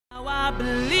I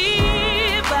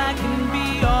believe I can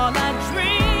be all I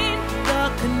dream.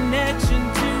 The connection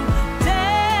to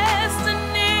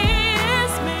destiny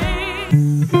is me.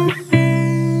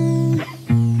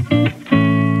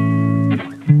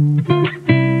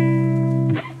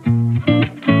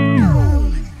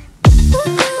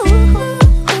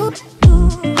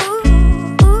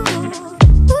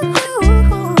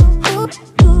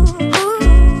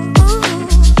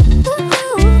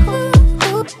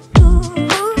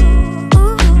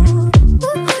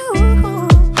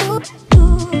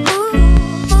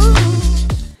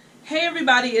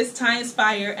 It's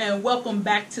Tyinspire and welcome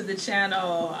back to the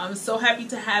channel. I'm so happy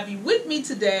to have you with me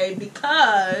today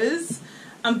because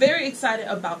I'm very excited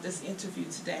about this interview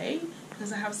today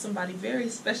because I have somebody very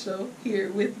special here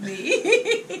with me.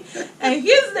 And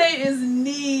his name is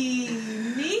Nee.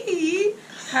 Nee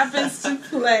happens to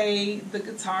play the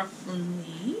guitar for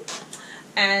me.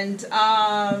 And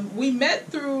we met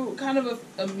through kind of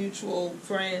a mutual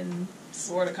friend,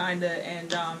 sort of, kind of,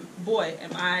 and boy,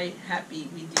 am I happy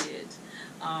we did.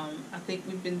 I think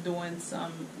we've been doing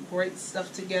some great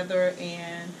stuff together,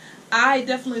 and I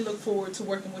definitely look forward to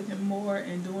working with him more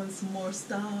and doing some more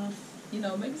stuff. You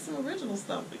know, maybe some original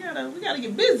stuff. We gotta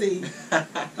get busy.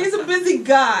 He's a busy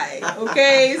guy,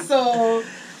 okay? So,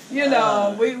 you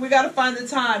know, we gotta find the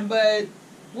time. But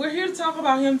we're here to talk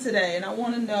about him today, and I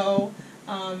want to know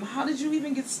how did you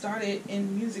even get started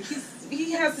in music?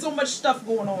 He has so much stuff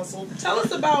going on. So tell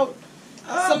us about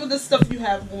some of the stuff you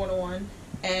have going on.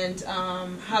 And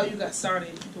how you got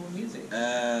started doing music.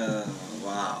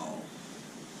 Wow.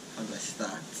 How do I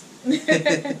start?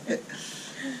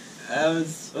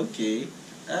 Okay.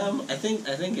 I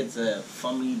think it's a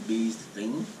family-based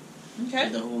thing. Okay.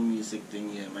 The whole music thing.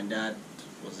 Yeah. My dad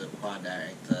was a choir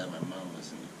director. My mom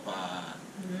was in the choir.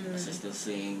 My sister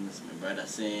sings. My brother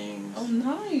sings. Oh,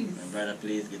 nice. My brother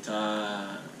plays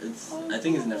guitar. I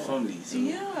think it's in the family. So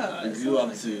yeah. we grew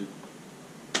up to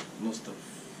most of.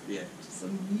 Yeah.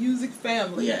 Some music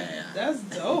family. Yeah. That's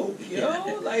dope,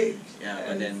 yo. Like. Yeah,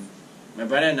 but then my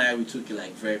brother and I, we took it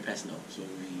like very personal. So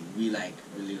we like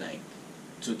really like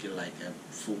took it like a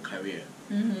full career.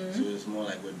 So it's more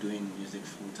like we're doing music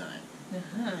full time.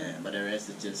 Yeah, but the rest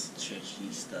is just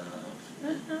churchy stuff.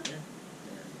 Yeah.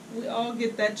 We all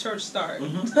get that church start.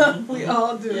 Mm-hmm. We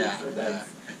all do. Yeah, So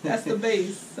that's the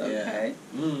base. Okay.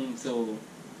 Yeah. So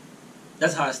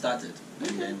that's how I started,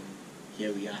 and then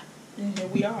here we are. And here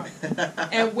we are.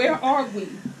 And where are we?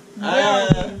 Where are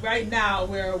we right now?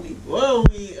 Where are we? Where are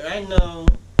we right now?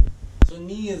 So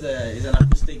Nee is an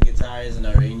acoustic guitarist and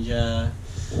arranger.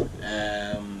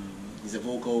 He's a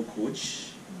vocal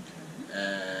coach,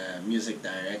 music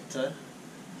director.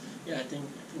 Yeah, I think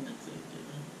that's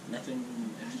it. Nothing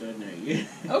extraordinary.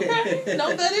 Okay,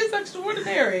 no, that is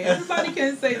extraordinary. Everybody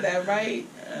can say that, right?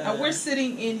 We're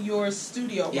sitting in your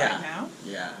studio right now.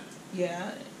 Yeah.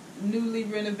 Yeah. Newly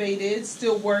renovated,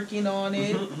 still working on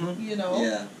it, you know.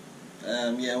 Yeah.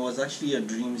 Yeah, it was actually a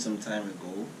dream some time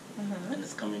ago, and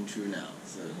it's coming true now.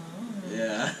 So,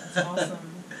 yeah. That's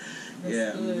awesome. That's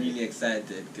yeah, good. I'm really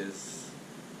excited because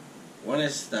when I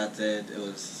started, I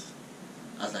was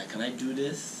like, can I do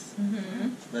this?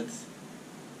 But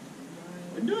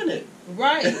we're doing it.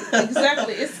 Right,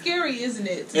 exactly. It's scary, isn't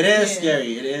it? It is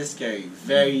scary. It is scary.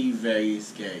 Very, very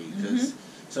scary because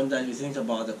sometimes you think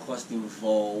about the cost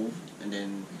involved, and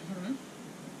then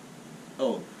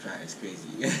it's crazy.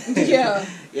 Yeah.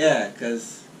 Yeah,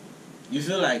 because you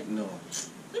feel like, no,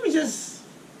 let me just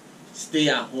stay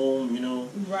at home, you know.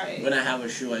 Right. When I have a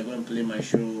show, I go and play my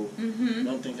show.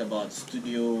 Don't think about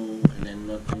studio, and then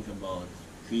not think about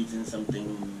creating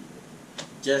something.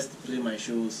 Just play my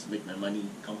shows, make my money,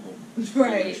 come home.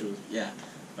 Right. Play my shows. Yeah.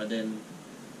 But then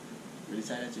we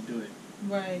decided to do it.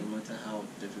 Right. No matter how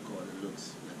difficult it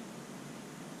looks.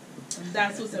 And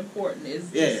that's what's important,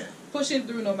 is just Yeah. pushing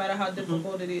through no matter how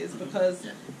difficult it is, because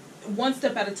one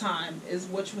step at a time is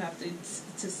what you have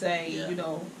to say, you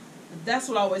know. That's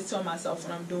what I always tell myself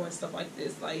when I'm doing stuff like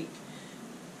this. Like,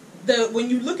 when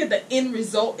you look at the end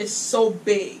result, it's so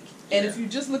big. And if you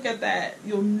just look at that,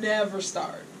 you'll never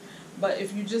start. But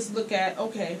if you just look at,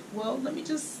 okay, well, let me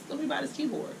buy this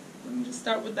keyboard. Let me just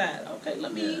start with that. Okay,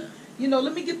 let me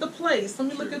get the place. Let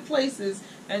me look at places.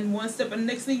 And one step, and the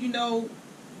next thing you know,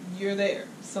 you're there.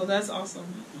 So that's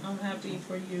awesome. I'm happy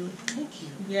for you. Thank you.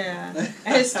 Yeah.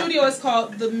 And his studio is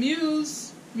called the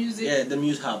Muse Music. Yeah, the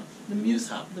Muse Hub. The Muse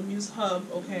Hub. The Muse Hub,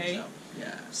 okay. Muse Hub.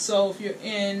 Yeah. So if you're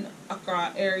in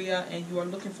Accra area and you are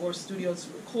looking for a studio to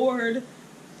record, you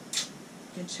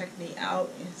can check me out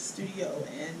in his studio,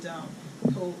 and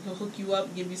he'll hook you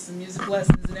up, give you some music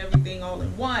lessons and everything all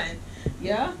in one.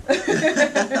 Yeah?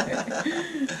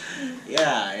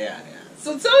 Yeah.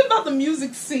 So tell me about the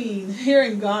music scene here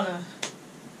in Ghana.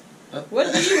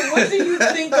 What do you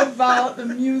think about the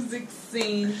music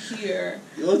scene here?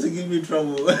 You want to give me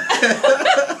trouble? No.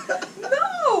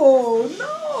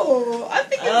 I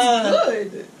think it's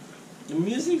good. The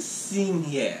music scene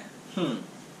here. We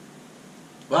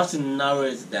have to narrow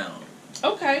it down.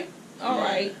 Okay. All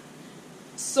right.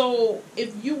 So,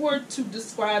 if you were to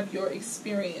describe your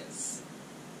experience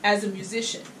as a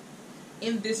musician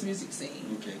in this music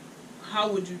scene, Okay. how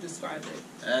would you describe it?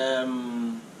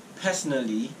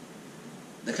 Personally,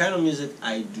 the kind of music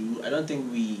I do, I don't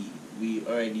think we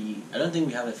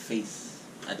have a face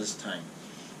at this time,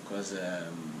 because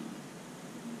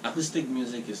acoustic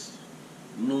music is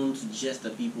known to just the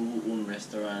people who own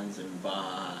restaurants and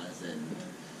bars, and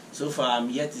so far I'm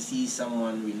yet to see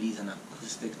someone release an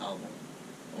acoustic album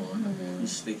or an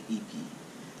acoustic EP.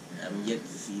 I'm yet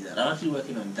to see that. I'm actually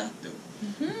working on that though.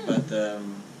 But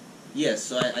yes,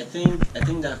 so I think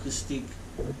the acoustic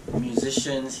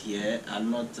musicians here are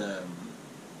not.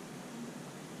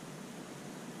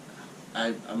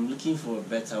 I'm looking for a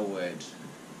better word.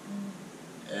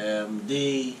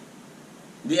 They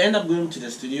end up going to the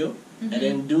studio and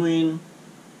then doing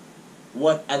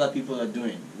what other people are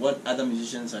doing, what other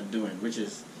musicians are doing, which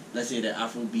is, let's say, the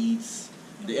Afro beats.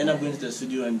 They end up going to the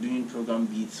studio and doing program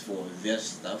beats for their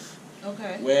stuff.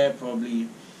 Okay. Where probably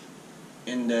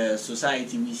in the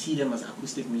society we see them as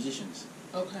acoustic musicians.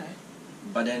 Okay.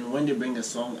 But then when they bring a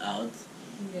song out,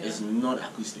 it's not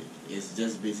acoustic. It's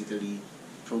just basically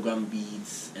program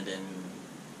beats, and then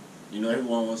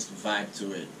everyone wants to vibe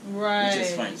to it, right? Which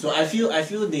is fine. So I feel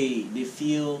they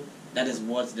feel that is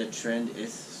what the trend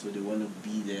is, so they want to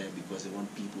be there because they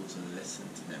want people to listen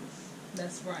to them.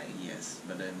 That's right. Yes,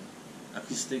 but then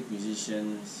acoustic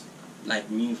musicians like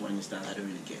me, for instance, I don't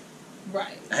really care.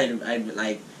 Right. I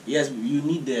like, yes, you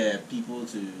need the people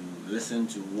to listen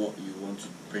to what you want to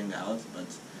bring out, but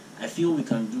I feel we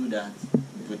can do that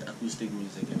with acoustic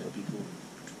music, and the people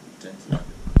tend to love it.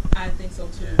 I think so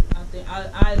too.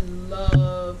 I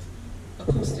love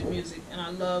acoustic music, and I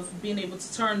love being able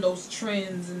to turn those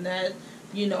trends and that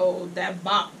that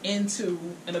bop into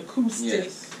an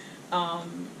acoustic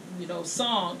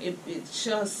song. It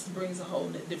just brings a whole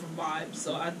different vibe.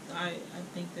 So I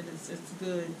think that it's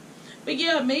good. But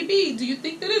yeah, maybe do you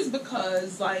think that it's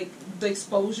because like the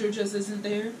exposure just isn't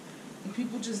there and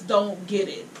people just don't get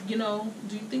it? Do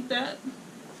you think that?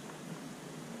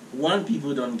 One,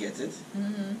 people don't get it.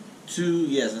 Two,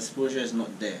 yes, exposure is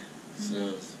not there.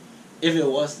 So if it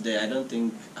was there, I don't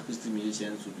think acoustic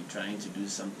musicians would be trying to do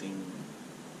something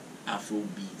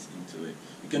Afrobeat into it.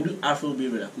 You can do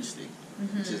Afrobeat with acoustic,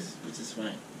 which is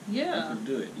fine. Yeah, you can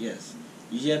do it. Yes,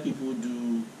 you hear people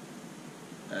do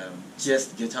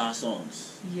just guitar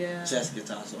songs. Yeah, just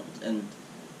guitar songs, and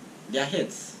they're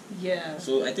hits. Yeah.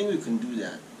 So I think we can do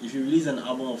that. If you release an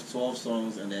album of 12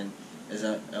 songs and then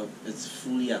it's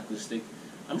fully acoustic,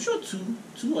 I'm sure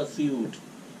two or three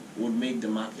would make the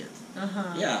market.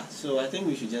 Yeah. So I think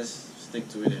we should just stick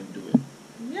to it and do it.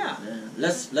 Yeah.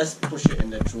 Let's push it in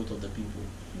the throat of the people,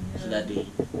 so that they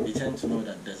tend to know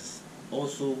that there's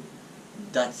also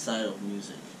that side of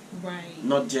music. Right.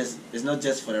 It's not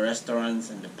just for the restaurants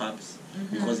and the pubs,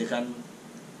 because they can't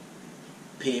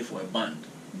pay for a band.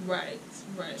 Right.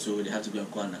 Right. So they have to go and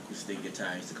call an acoustic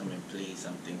guitarist to come and play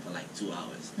something for like 2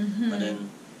 hours. But then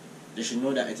they should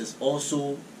know that it is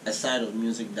also a side of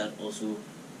music that also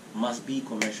must be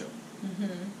commercial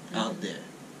out there.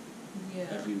 Yeah.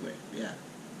 Everywhere. Yeah.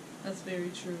 That's very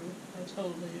true. I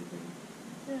totally agree.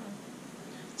 Yeah.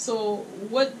 So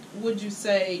what would you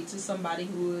say to somebody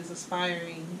who is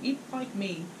aspiring, even like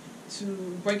me,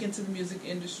 to break into the music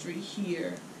industry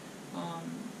here?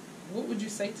 What would you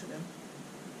say to them?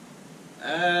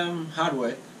 Hard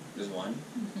work is one.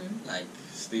 Like,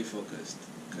 stay focused,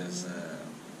 because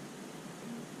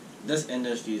this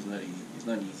industry is not easy. It's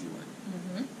not an easy one.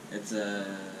 It's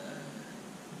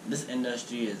this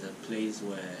industry is a place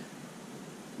where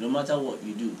no matter what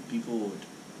you do, people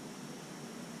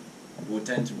would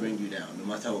tend to bring you down, no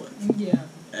matter what. Yeah.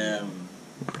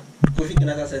 Kofi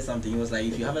Kinata said something. He was like,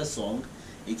 if you have a song,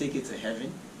 you take it to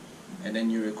heaven, and then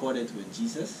you record it with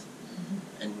Jesus,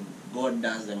 and God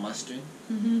does the mastering,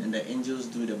 and the angels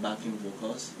do the backing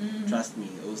vocals. Trust me,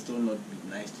 it will still not be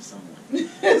nice to someone.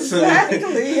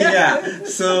 Exactly. Yeah.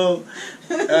 So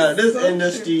this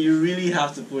industry, you really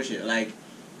have to push it, like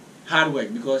hard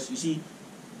work, because you see,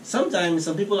 sometimes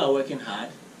some people are working hard,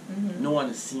 no one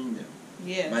is seeing them.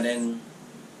 Yes. But then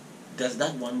there's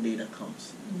that one day that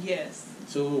comes. Yes.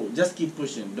 So just keep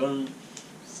pushing. Don't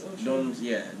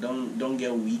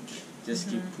get weak. Just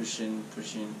keep pushing.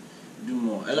 do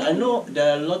more. I know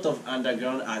there are a lot of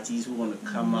underground artists who want to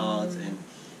come out and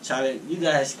Charlie, you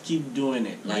guys keep doing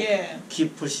it. Like,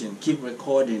 keep pushing, keep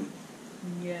recording,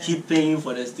 keep paying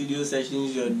for the studio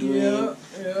sessions you're doing.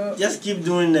 Just keep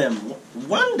doing them.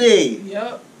 One day,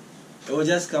 it will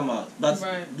just come out. But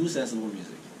do sensible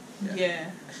music. Yeah.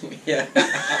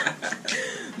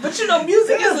 But you know,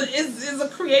 music is a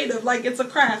creative, like it's a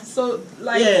craft. So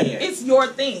like it's your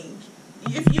thing.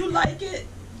 If you like it,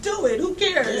 do it. Who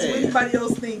cares what anybody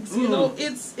else thinks? You know,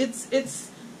 it's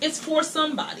for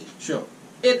somebody. Sure.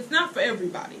 It's not for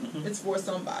everybody. It's for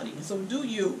somebody. So do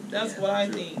you. That's what I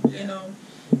think. You know.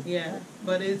 Yeah.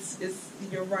 But it's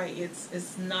you're right.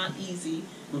 It's not easy.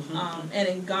 And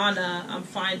in Ghana, I'm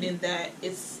finding that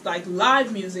it's like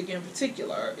live music in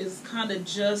particular is kind of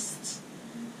just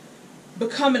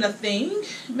becoming a thing,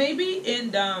 maybe,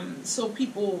 and so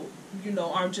people, you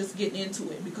know, are just getting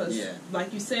into it because,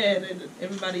 like you said,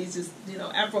 everybody's just, you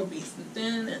know, Afro beats, and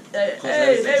then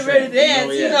hey, they ready to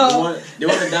dance, you know. They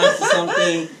want to dance to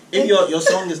something. If your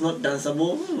song is not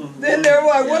danceable, then they're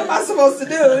like, what am I supposed to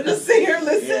do? Just sit here and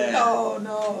listen?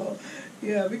 No.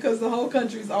 Yeah, because the whole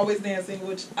country's always dancing,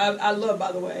 which I love,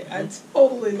 by the way. I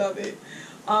totally love it.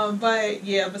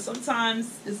 But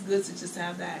sometimes it's good to just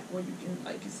have that where you can,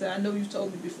 like you said, I know you've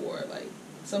told me before, like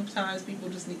sometimes people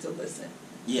just need to listen.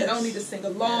 They don't need to sing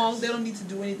along. They don't need to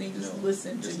do anything. Just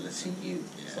listen to you.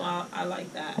 Yeah. So I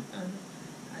like that. And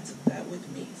I took that with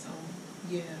me. So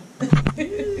yes.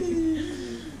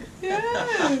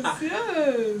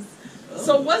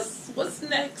 So what's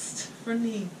next for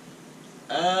me?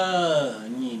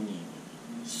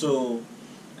 So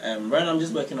right now I'm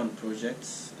just working on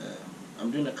projects. I'm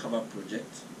doing a cover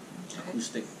project,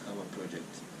 acoustic cover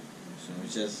project. So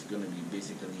it's just gonna be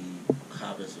basically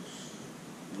covers of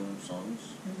known songs,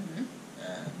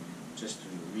 just to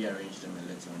rearrange them a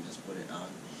little and just put it out.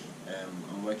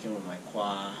 I'm working with my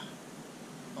choir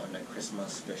on a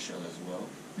Christmas special as well.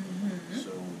 So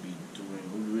we'll be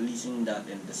releasing that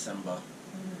in December.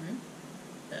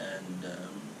 And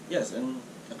and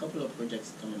a couple of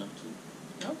projects coming up too.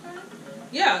 Okay.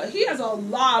 Yeah, he has a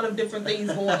lot of different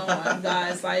things going on,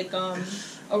 guys. Like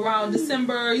around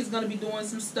December, he's gonna be doing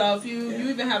some stuff. You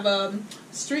even have a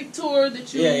street tour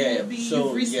that you've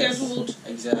rescheduled. Yes,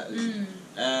 exactly.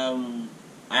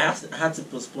 I had to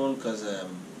postpone because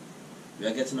we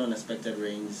are getting unexpected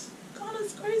rains. God,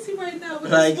 it's crazy right now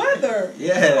with this weather.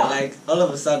 Yeah, like all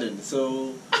of a sudden.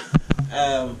 So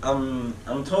I'm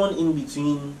torn in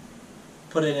between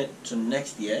putting it to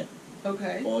next year.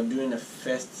 Okay. Or doing the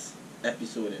first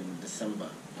episode in December.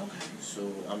 Okay.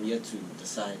 So I'm yet to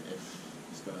decide if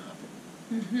it's gonna happen.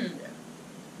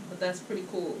 But that's pretty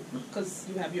cool because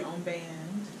you have your own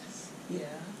band.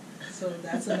 Yeah. So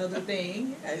that's another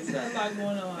thing. He's got a lot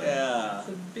going on. Yeah.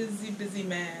 It's a busy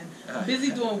man.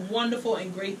 Busy doing wonderful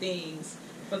and great things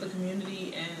for the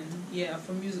community and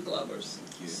for music lovers.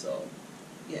 Thank you. So.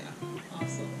 Yeah,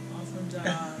 awesome job.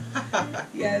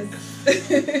 Yes.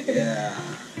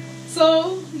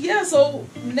 So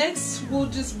next we'll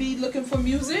just be looking for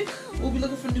music. We'll be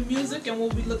looking for new music, and we'll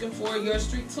be looking for your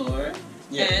street tour.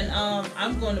 And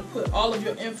I'm going to put all of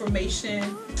your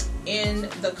information in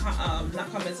the not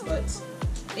comments, but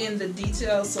in the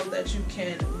details so that you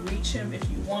can reach him if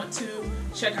you want to.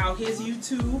 Check out his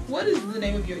YouTube. What is the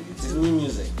name of your YouTube? It's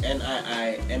Muzick.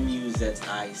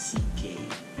 NIIMUZICK.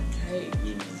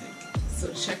 Music. So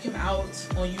check him out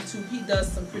on YouTube. He does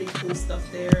some pretty cool stuff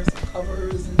there, some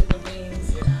covers and different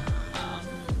things.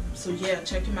 So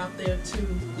check him out there too.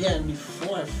 Yeah, and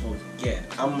before I forget,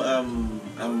 I'm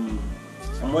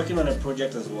working on a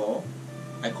project as well.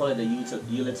 I call it the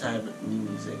Yuletide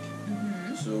Music.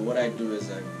 So what I do is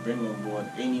I bring on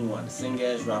board anyone,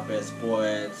 singers, rappers,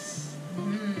 poets.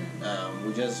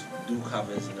 We just do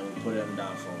covers and then we put them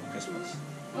down for Christmas.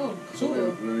 Oh, cool.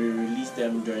 So we release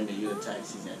them during the Yuletide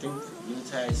season. I think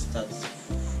Yuletide starts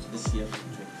this year from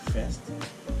 21st.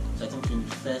 So I think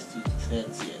 21st to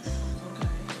 30th. Okay.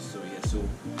 So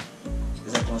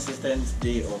it's a consistent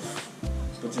day of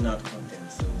putting out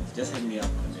content. So just hit me up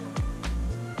and then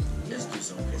just do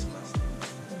some Christmas.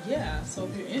 Yeah, so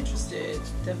if you're interested,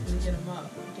 definitely hit him up.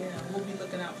 Yeah, we'll be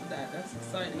looking out for that. That's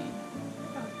exciting.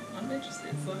 I'm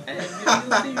interested, so hey, maybe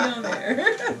you'll see me on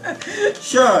there.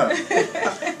 Sure.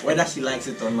 Whether she likes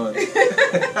it or not.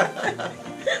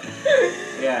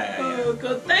 Yeah. Oh,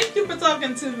 good. Thank you for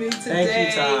talking to me today.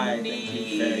 Thank you, Ty. Thank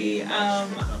you very much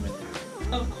for coming.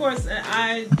 Of course, and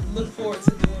I look forward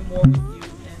to doing more with you.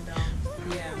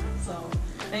 And so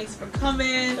Thanks for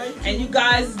coming. Thank you. And you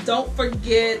guys don't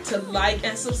forget to like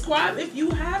and subscribe if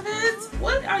you haven't.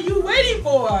 What are you waiting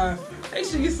for? Make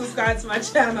sure you subscribe to my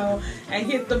channel and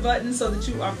hit the button so that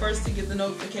you are first to get the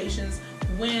notifications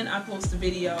when I post a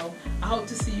video. I hope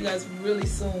to see you guys really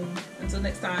soon. Until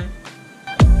next time.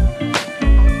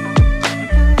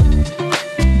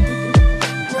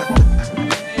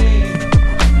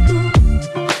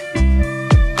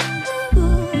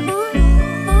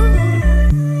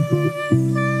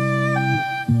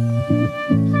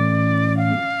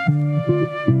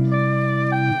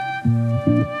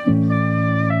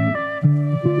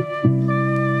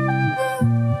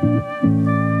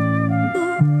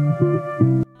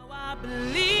 I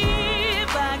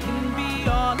believe I can be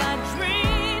all I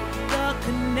dream. The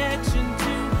connection